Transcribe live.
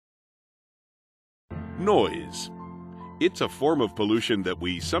Noise. It's a form of pollution that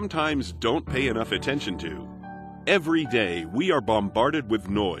we sometimes don't pay enough attention to. Every day, we are bombarded with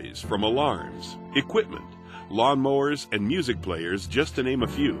noise from alarms, equipment, lawnmowers, and music players, just to name a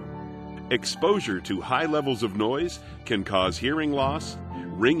few. Exposure to high levels of noise can cause hearing loss,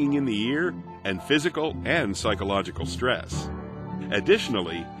 ringing in the ear, and physical and psychological stress.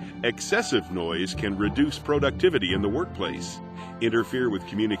 Additionally, excessive noise can reduce productivity in the workplace, interfere with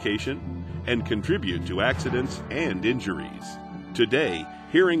communication, and contribute to accidents and injuries. Today,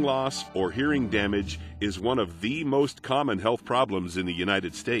 hearing loss or hearing damage is one of the most common health problems in the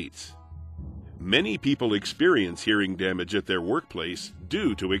United States. Many people experience hearing damage at their workplace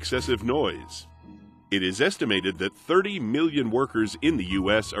due to excessive noise. It is estimated that 30 million workers in the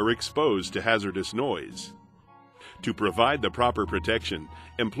U.S. are exposed to hazardous noise. To provide the proper protection,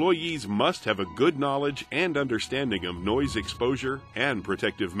 employees must have a good knowledge and understanding of noise exposure and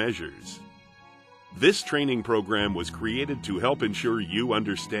protective measures. This training program was created to help ensure you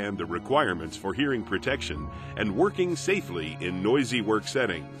understand the requirements for hearing protection and working safely in noisy work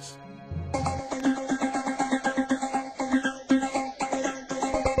settings.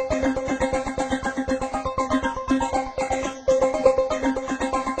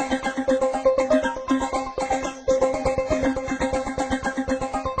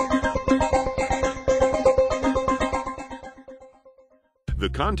 The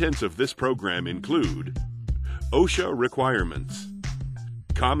contents of this program include OSHA requirements,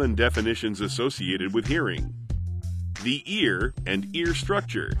 common definitions associated with hearing, the ear and ear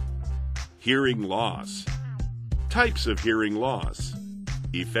structure, hearing loss, types of hearing loss,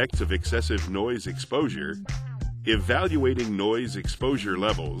 effects of excessive noise exposure, evaluating noise exposure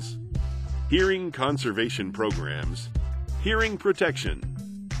levels, hearing conservation programs, hearing protection.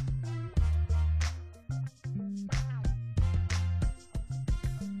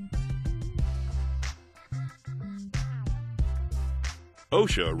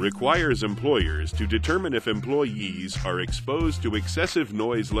 OSHA requires employers to determine if employees are exposed to excessive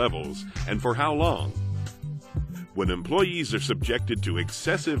noise levels and for how long. When employees are subjected to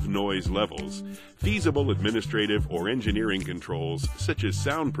excessive noise levels, feasible administrative or engineering controls such as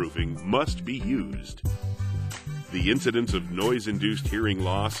soundproofing must be used. The incidence of noise-induced hearing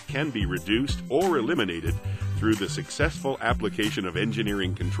loss can be reduced or eliminated through the successful application of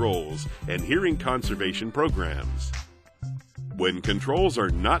engineering controls and hearing conservation programs. When controls are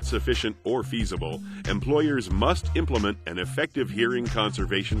not sufficient or feasible, employers must implement an effective hearing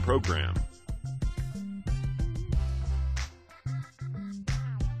conservation program.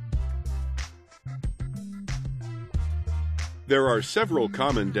 There are several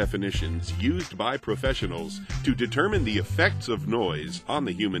common definitions used by professionals to determine the effects of noise on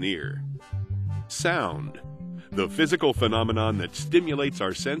the human ear. Sound, the physical phenomenon that stimulates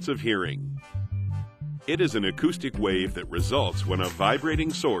our sense of hearing. It is an acoustic wave that results when a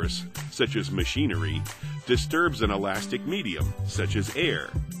vibrating source, such as machinery, disturbs an elastic medium, such as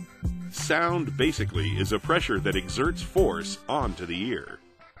air. Sound basically is a pressure that exerts force onto the ear.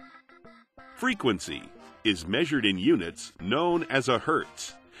 Frequency is measured in units known as a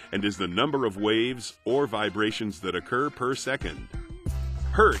hertz and is the number of waves or vibrations that occur per second.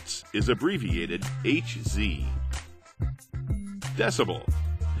 Hertz is abbreviated Hz. Decibel,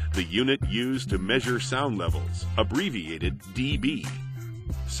 the unit used to measure sound levels, abbreviated dB.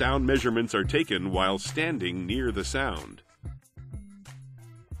 Sound measurements are taken while standing near the sound.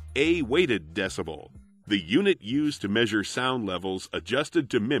 A weighted decibel, the unit used to measure sound levels adjusted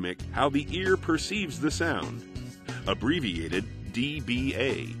to mimic how the ear perceives the sound, abbreviated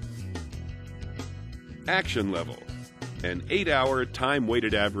dBA. Action level, an 8-hour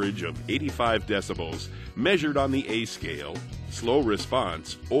time-weighted average of 85 decibels measured on the A scale, slow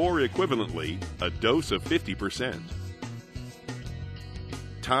response, or equivalently, a dose of 50%.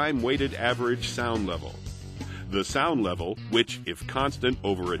 Time-weighted average sound level. The sound level, which, if constant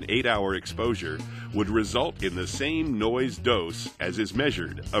over an 8-hour exposure, would result in the same noise dose as is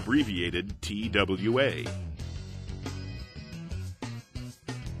measured, abbreviated TWA.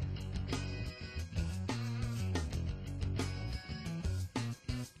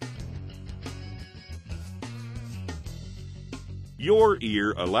 Your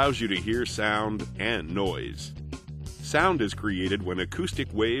ear allows you to hear sound and noise. Sound is created when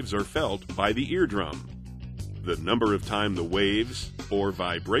acoustic waves are felt by the eardrum. The number of times the waves, or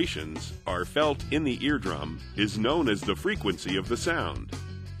vibrations, are felt in the eardrum is known as the frequency of the sound.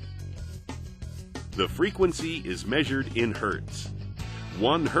 The frequency is measured in hertz.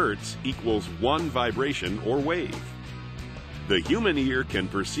 1 hertz equals 1 vibration or wave. The human ear can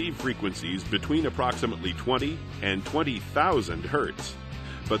perceive frequencies between approximately 20 and 20,000 hertz,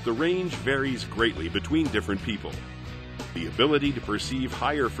 but the range varies greatly between different people. The ability to perceive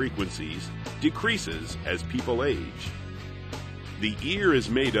higher frequencies decreases as people age. The ear is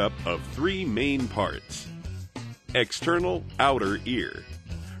made up of three main parts. External outer ear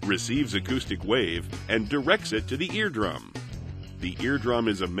receives acoustic wave and directs it to the eardrum. The eardrum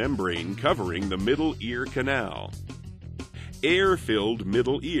is a membrane covering the middle ear canal. Air-filled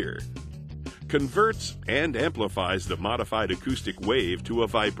middle ear converts and amplifies the modified acoustic wave to a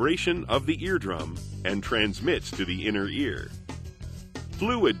vibration of the eardrum and transmits to the inner ear.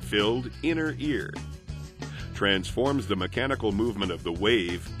 Fluid-filled inner ear transforms the mechanical movement of the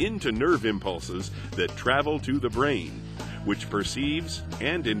wave into nerve impulses that travel to the brain, which perceives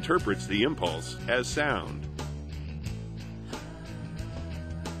and interprets the impulse as sound.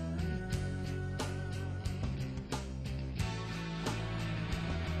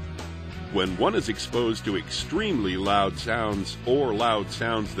 When one is exposed to extremely loud sounds or loud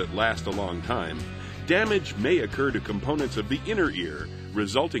sounds that last a long time, damage may occur to components of the inner ear,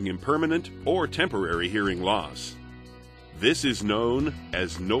 resulting in permanent or temporary hearing loss. This is known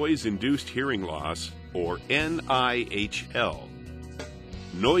as noise-induced hearing loss, or NIHL.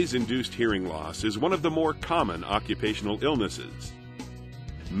 Noise-induced hearing loss is one of the more common occupational illnesses.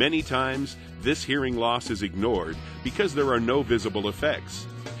 Many times, this hearing loss is ignored because there are no visible effects.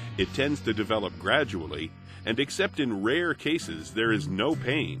 It tends to develop gradually, and except in rare cases, there is no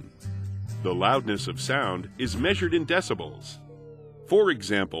pain. The loudness of sound is measured in decibels. For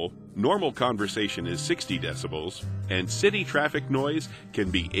example, normal conversation is 60 decibels, and city traffic noise can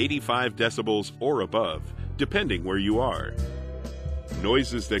be 85 decibels or above, depending where you are.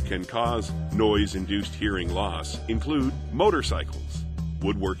 Noises that can cause noise-induced hearing loss include motorcycles,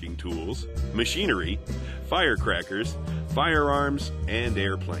 woodworking tools, machinery, firecrackers, firearms, and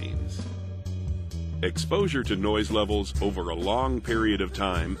airplanes. Exposure to noise levels over a long period of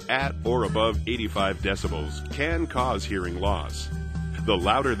time at or above 85 decibels can cause hearing loss. The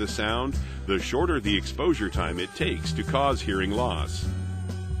louder the sound, the shorter the exposure time it takes to cause hearing loss.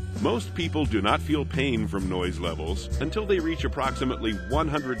 Most people do not feel pain from noise levels until they reach approximately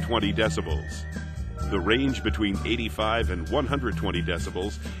 120 decibels. The range between 85 and 120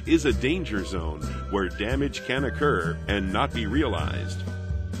 decibels is a danger zone where damage can occur and not be realized.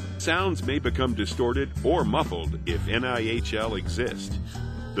 Sounds may become distorted or muffled if NIHL exists.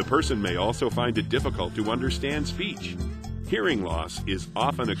 The person may also find it difficult to understand speech. Hearing loss is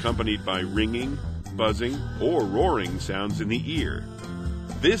often accompanied by ringing, buzzing, or roaring sounds in the ear.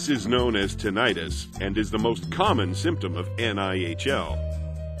 This is known as tinnitus and is the most common symptom of NIHL.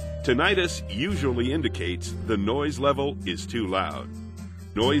 Tinnitus usually indicates the noise level is too loud.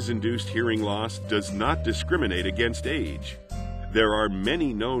 Noise-induced hearing loss does not discriminate against age. There are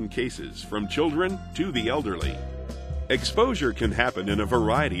many known cases, from children to the elderly. Exposure can happen in a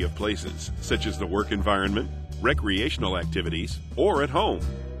variety of places, such as the work environment, recreational activities, or at home.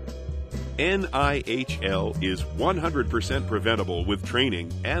 NIHL is 100% preventable with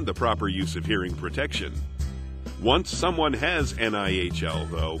training and the proper use of hearing protection. Once someone has NIHL,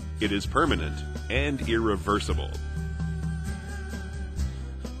 though, it is permanent and irreversible.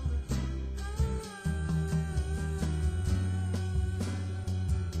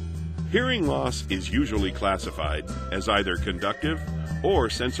 Hearing loss is usually classified as either conductive or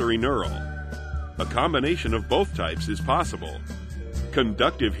sensorineural. A combination of both types is possible.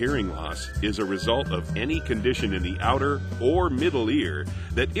 Conductive hearing loss is a result of any condition in the outer or middle ear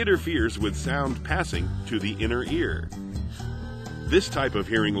that interferes with sound passing to the inner ear. This type of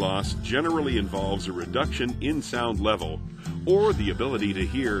hearing loss generally involves a reduction in sound level or the ability to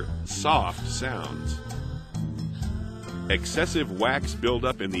hear soft sounds. Excessive wax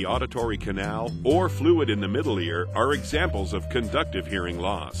buildup in the auditory canal or fluid in the middle ear are examples of conductive hearing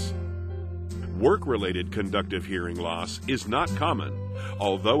loss. Work-related conductive hearing loss is not common,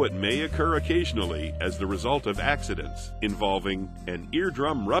 although it may occur occasionally as the result of accidents involving an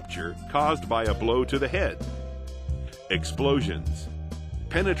eardrum rupture caused by a blow to the head, explosions,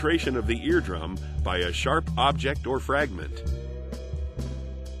 penetration of the eardrum by a sharp object or fragment.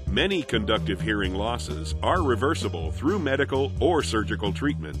 Many conductive hearing losses are reversible through medical or surgical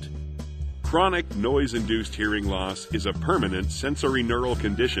treatment. Chronic noise-induced hearing loss is a permanent sensorineural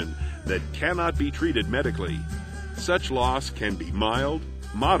condition that cannot be treated medically. Such loss can be mild,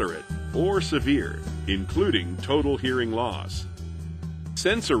 moderate, or severe, including total hearing loss.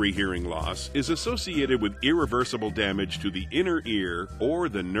 Sensory hearing loss is associated with irreversible damage to the inner ear or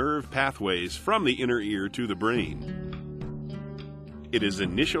the nerve pathways from the inner ear to the brain. It is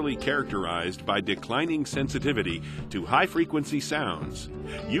initially characterized by declining sensitivity to high-frequency sounds,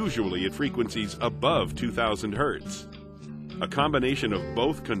 usually at frequencies above 2000 Hz. A combination of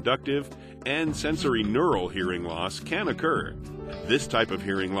both conductive and sensory neural hearing loss can occur. This type of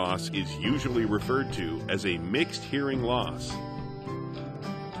hearing loss is usually referred to as a mixed hearing loss.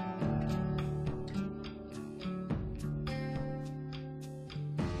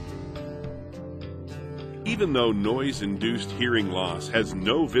 Even though noise-induced hearing loss has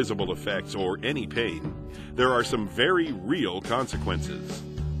no visible effects or any pain, there are some very real consequences.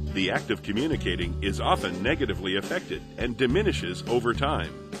 The act of communicating is often negatively affected and diminishes over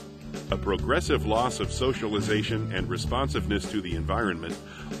time. A progressive loss of socialization and responsiveness to the environment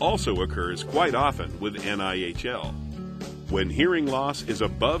also occurs quite often with NIHL. When hearing loss is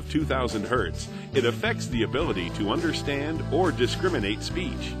above 2000 Hz, it affects the ability to understand or discriminate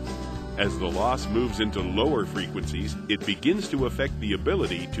speech. As the loss moves into lower frequencies, it begins to affect the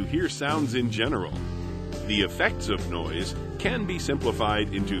ability to hear sounds in general. The effects of noise can be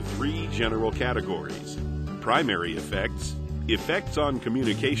simplified into three general categories: primary effects, effects on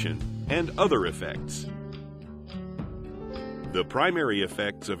communication, and other effects. The primary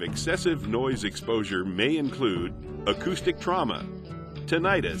effects of excessive noise exposure may include acoustic trauma,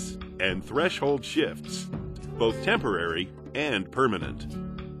 tinnitus, and threshold shifts, both temporary and permanent.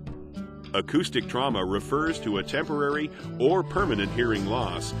 Acoustic trauma refers to a temporary or permanent hearing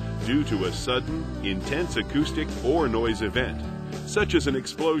loss due to a sudden, intense acoustic or noise event, such as an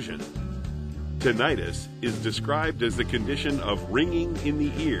explosion. Tinnitus is described as the condition of ringing in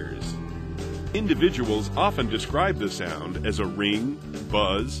the ears. Individuals often describe the sound as a ring,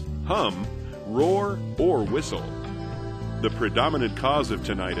 buzz, hum, roar, or whistle. The predominant cause of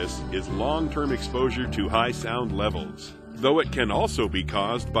tinnitus is long-term exposure to high sound levels, though it can also be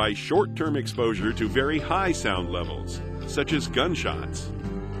caused by short-term exposure to very high sound levels, such as gunshots.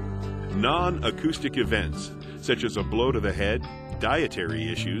 Non-acoustic events, such as a blow to the head,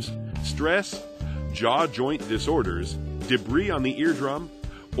 dietary issues, stress, jaw joint disorders, debris on the eardrum,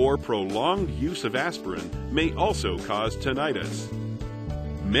 or prolonged use of aspirin may also cause tinnitus.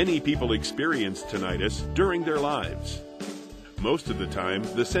 Many people experience tinnitus during their lives. Most of the time,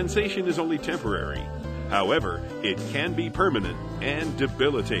 the sensation is only temporary. However, it can be permanent and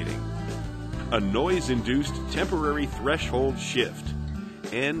debilitating. A noise-induced temporary threshold shift,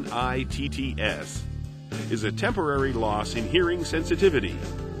 NITTS, is a temporary loss in hearing sensitivity.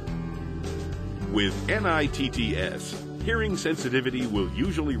 With NITTS, hearing sensitivity will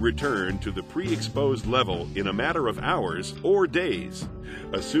usually return to the pre-exposed level in a matter of hours or days,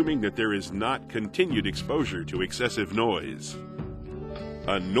 assuming that there is not continued exposure to excessive noise.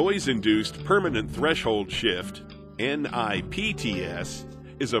 A noise-induced permanent threshold shift, NIPTS,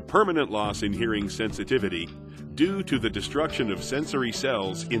 is a permanent loss in hearing sensitivity due to the destruction of sensory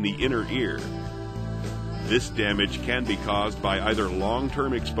cells in the inner ear. This damage can be caused by either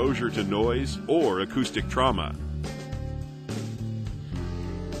long-term exposure to noise or acoustic trauma.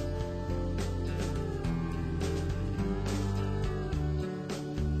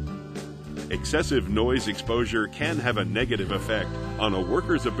 Excessive noise exposure can have a negative effect on a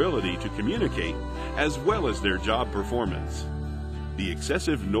worker's ability to communicate as well as their job performance. The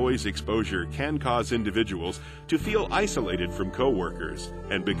excessive noise exposure can cause individuals to feel isolated from coworkers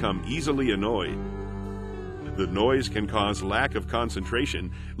and become easily annoyed. The noise can cause lack of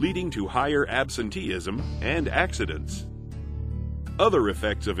concentration, leading to higher absenteeism and accidents. Other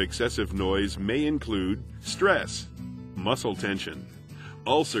effects of excessive noise may include stress, muscle tension,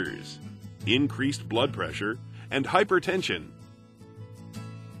 ulcers, increased blood pressure, and hypertension.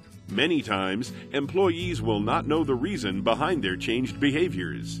 Many times, employees will not know the reason behind their changed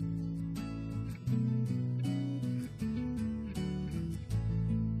behaviors.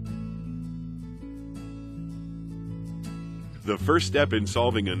 The first step in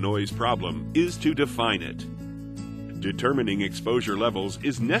solving a noise problem is to define it. Determining exposure levels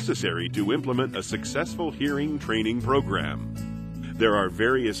is necessary to implement a successful hearing training program. There are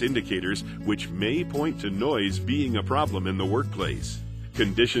various indicators which may point to noise being a problem in the workplace.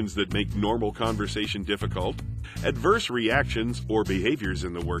 Conditions that make normal conversation difficult, adverse reactions or behaviors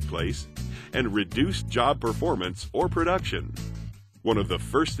in the workplace, and reduced job performance or production. One of the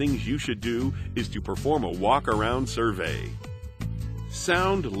first things you should do is to perform a walk-around survey.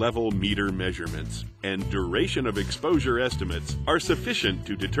 Sound level meter measurements and duration of exposure estimates are sufficient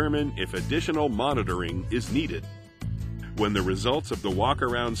to determine if additional monitoring is needed. When the results of the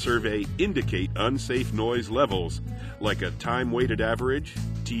walk-around survey indicate unsafe noise levels, like a time-weighted average,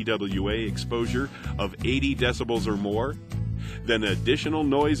 TWA exposure, of 80 decibels or more, then additional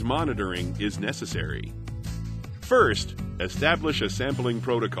noise monitoring is necessary. First, establish a sampling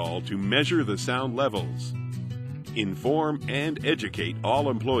protocol to measure the sound levels. Inform and educate all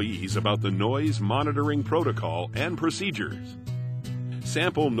employees about the noise monitoring protocol and procedures.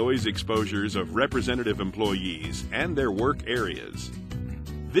 Sample noise exposures of representative employees and their work areas.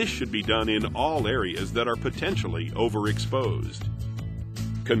 This should be done in all areas that are potentially overexposed.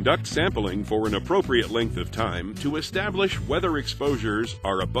 Conduct sampling for an appropriate length of time to establish whether exposures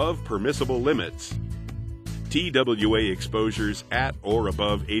are above permissible limits. TWA exposures at or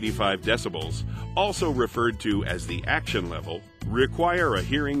above 85 decibels, also referred to as the action level, require a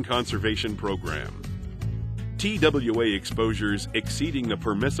hearing conservation program. TWA exposures exceeding the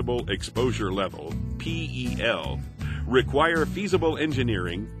permissible exposure level, PEL, require feasible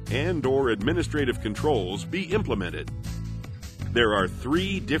engineering and/or administrative controls be implemented. There are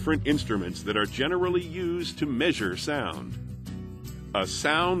 3 different instruments that are generally used to measure sound. A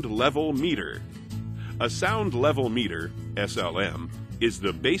sound level meter. A sound level meter, SLM, is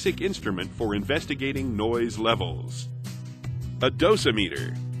the basic instrument for investigating noise levels. A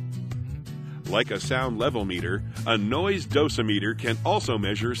dosimeter. Like a sound level meter, a noise dosimeter can also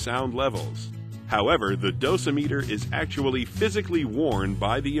measure sound levels. However, the dosimeter is actually physically worn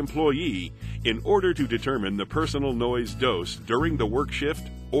by the employee in order to determine the personal noise dose during the work shift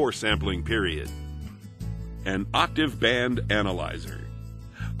or sampling period. An octave band analyzer.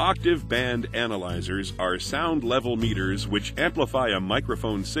 Octave band analyzers are sound level meters which amplify a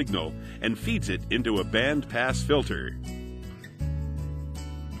microphone signal and feeds it into a band pass filter.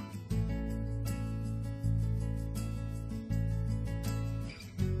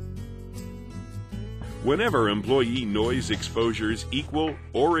 Whenever employee noise exposures equal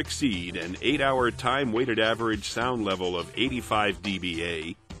or exceed an 8-hour time-weighted average sound level of 85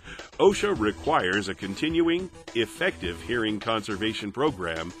 dBA, OSHA requires a continuing, effective hearing conservation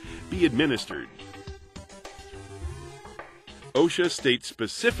program be administered. OSHA states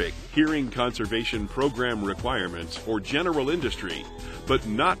specific hearing conservation program requirements for general industry, but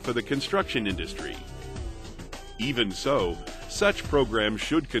not for the construction industry. Even so, such programs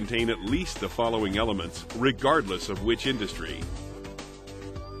should contain at least the following elements, regardless of which industry.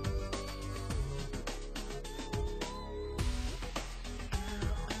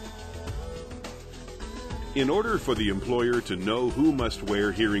 In order for the employer to know who must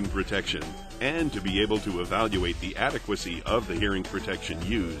wear hearing protection and to be able to evaluate the adequacy of the hearing protection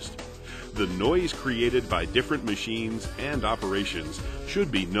used, the noise created by different machines and operations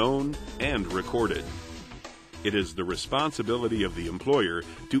should be known and recorded. It is the responsibility of the employer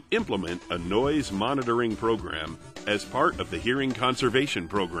to implement a noise monitoring program as part of the hearing conservation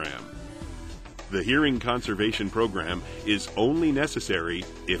program. The hearing conservation program is only necessary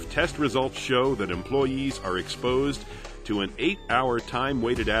if test results show that employees are exposed to an 8-hour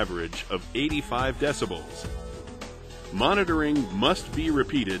time-weighted average of 85 decibels. Monitoring must be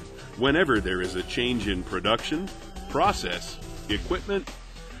repeated whenever there is a change in production, process, equipment,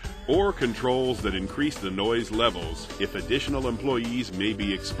 or controls that increase the noise levels if additional employees may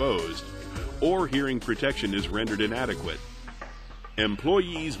be exposed or hearing protection is rendered inadequate.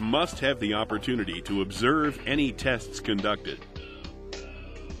 Employees must have the opportunity to observe any tests conducted.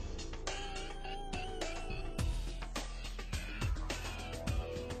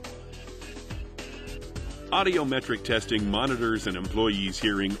 Audiometric testing monitors an employee's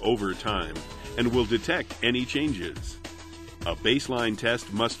hearing over time and will detect any changes. A baseline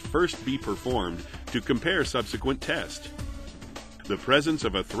test must first be performed to compare subsequent tests. The presence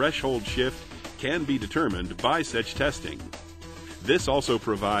of a threshold shift can be determined by such testing. This also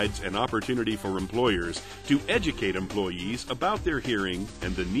provides an opportunity for employers to educate employees about their hearing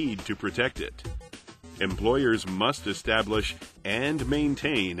and the need to protect it. Employers must establish and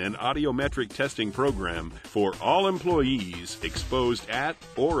maintain an audiometric testing program for all employees exposed at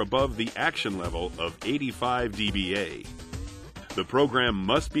or above the action level of 85 dBA. The program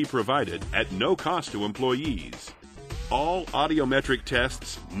must be provided at no cost to employees. All audiometric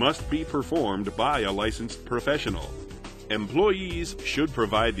tests must be performed by a licensed professional. Employees should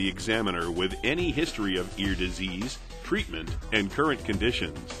provide the examiner with any history of ear disease, treatment, and current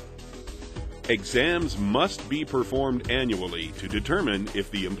conditions. Exams must be performed annually to determine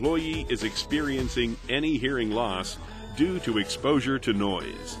if the employee is experiencing any hearing loss due to exposure to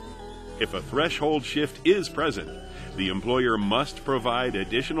noise. If a threshold shift is present, the employer must provide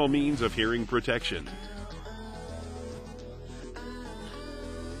additional means of hearing protection.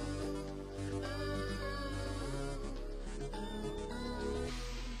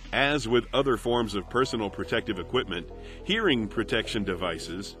 As with other forms of personal protective equipment, hearing protection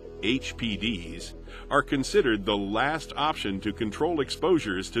devices, HPDs, are considered the last option to control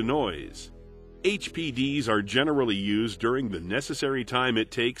exposures to noise. HPDs are generally used during the necessary time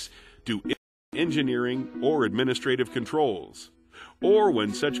it takes to engineering, or administrative controls, or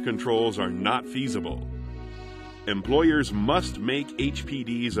when such controls are not feasible. Employers must make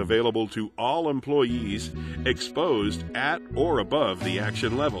HPDs available to all employees exposed at or above the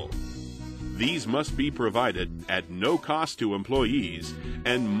action level. These must be provided at no cost to employees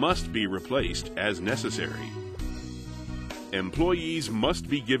and must be replaced as necessary. Employees must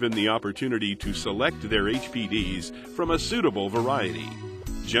be given the opportunity to select their HPDs from a suitable variety.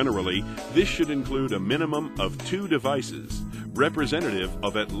 Generally, this should include a minimum of 2 devices, representative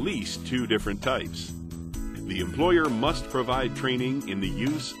of at least 2 different types. The employer must provide training in the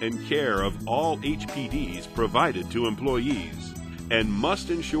use and care of all HPDs provided to employees, and must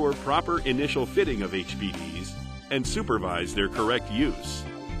ensure proper initial fitting of HPDs and supervise their correct use.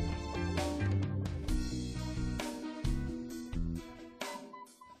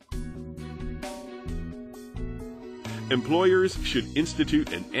 Employers should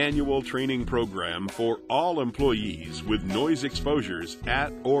institute an annual training program for all employees with noise exposures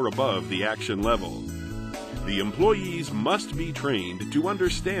at or above the action level. The employees must be trained to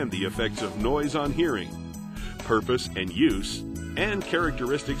understand the effects of noise on hearing, purpose and use, and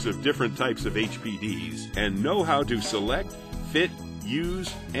characteristics of different types of HPDs, and know how to select, fit,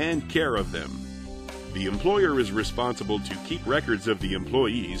 use, and care of them. The employer is responsible to keep records of the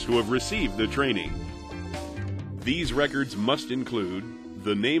employees who have received the training. These records must include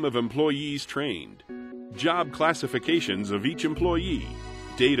the name of employees trained, job classifications of each employee,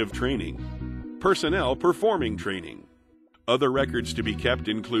 date of training, personnel performing training. Other records to be kept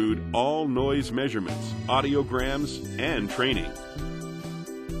include all noise measurements, audiograms, and training.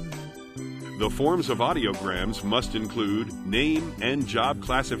 The forms of audiograms must include name and job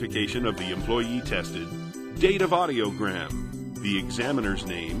classification of the employee tested, date of audiogram, the examiner's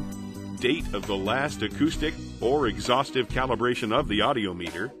name, date of the last acoustic or exhaustive calibration of the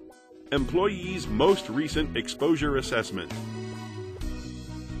audiometer, employee's most recent exposure assessment.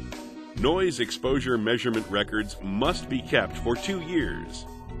 Noise exposure measurement records must be kept for 2 years.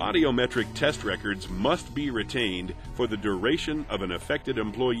 Audiometric test records must be retained for the duration of an affected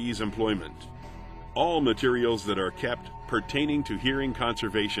employee's employment. All materials that are kept pertaining to hearing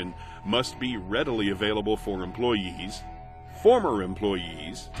conservation must be readily available for employees, former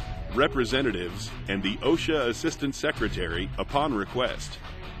employees, representatives, and the OSHA Assistant Secretary upon request.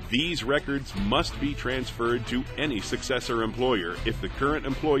 These records must be transferred to any successor employer if the current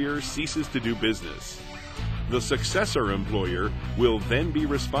employer ceases to do business. The successor employer will then be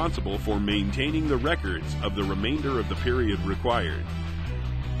responsible for maintaining the records of the remainder of the period required.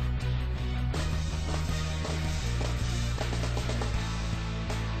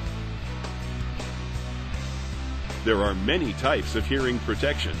 There are many types of hearing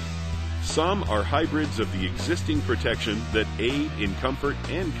protection. Some are hybrids of the existing protection that aid in comfort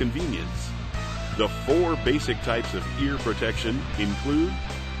and convenience. The 4 basic types of ear protection include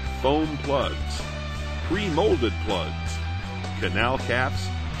foam plugs, pre-molded plugs, canal caps,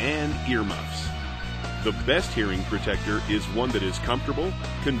 and earmuffs. The best hearing protector is one that is comfortable,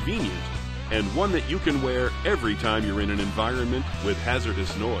 convenient, and one that you can wear every time you're in an environment with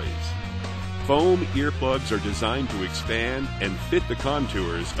hazardous noise. Foam earplugs are designed to expand and fit the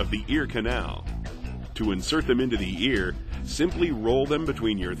contours of the ear canal. To insert them into the ear, simply roll them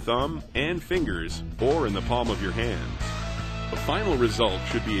between your thumb and fingers or in the palm of your hands. The final result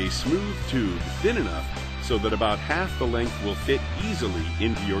should be a smooth tube thin enough so that about half the length will fit easily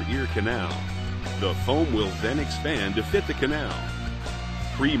into your ear canal. The foam will then expand to fit the canal.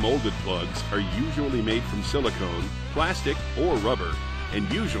 Pre-molded plugs are usually made from silicone, plastic, or rubber, and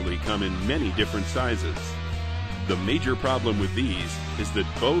usually come in many different sizes. The major problem with these is that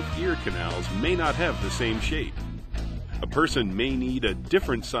both ear canals may not have the same shape. A person may need a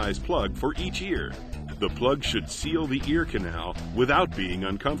different size plug for each ear. The plug should seal the ear canal without being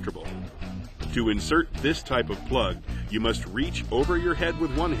uncomfortable. To insert this type of plug, you must reach over your head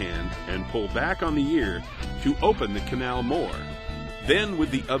with one hand and pull back on the ear to open the canal more. Then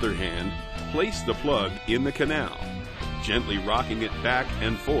with the other hand, place the plug in the canal, gently rocking it back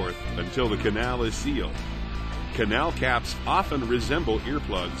and forth until the canal is sealed. Canal caps often resemble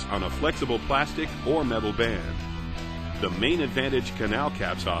earplugs on a flexible plastic or metal band. The main advantage canal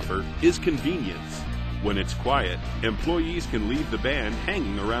caps offer is convenience. When it's quiet, employees can leave the band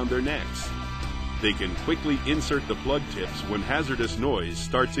hanging around their necks. They can quickly insert the plug tips when hazardous noise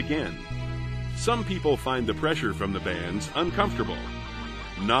starts again. Some people find the pressure from the bands uncomfortable.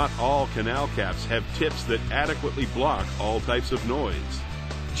 Not all canal caps have tips that adequately block all types of noise.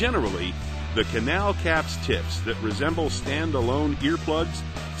 Generally, the canal caps tips that resemble standalone earplugs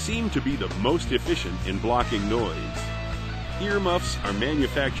seem to be the most efficient in blocking noise. Earmuffs are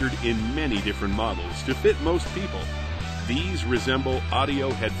manufactured in many different models to fit most people. These resemble audio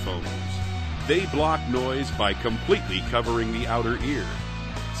headphones. They block noise by completely covering the outer ear.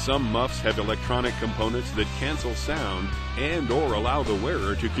 Some muffs have electronic components that cancel sound and/or allow the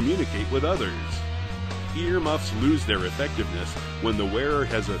wearer to communicate with others. Earmuffs lose their effectiveness when the wearer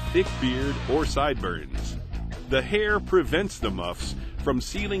has a thick beard or sideburns. The hair prevents the muffs from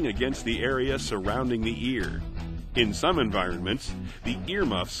sealing against the area surrounding the ear. In some environments, the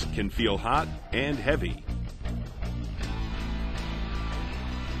earmuffs can feel hot and heavy.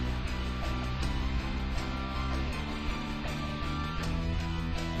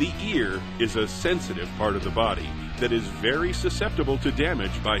 The ear is a sensitive part of the body that is very susceptible to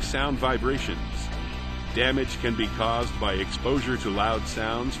damage by sound vibrations. Damage can be caused by exposure to loud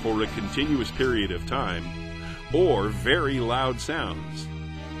sounds for a continuous period of time, or very loud sounds.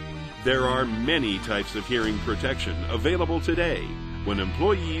 There are many types of hearing protection available today when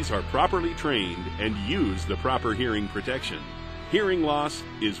employees are properly trained and use the proper hearing protection. Hearing loss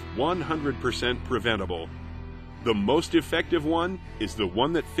is 100% preventable. The most effective one is the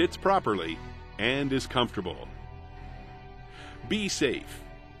one that fits properly and is comfortable. Be safe.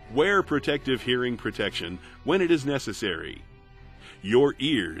 Wear protective hearing protection when it is necessary. Your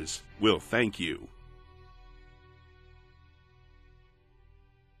ears will thank you.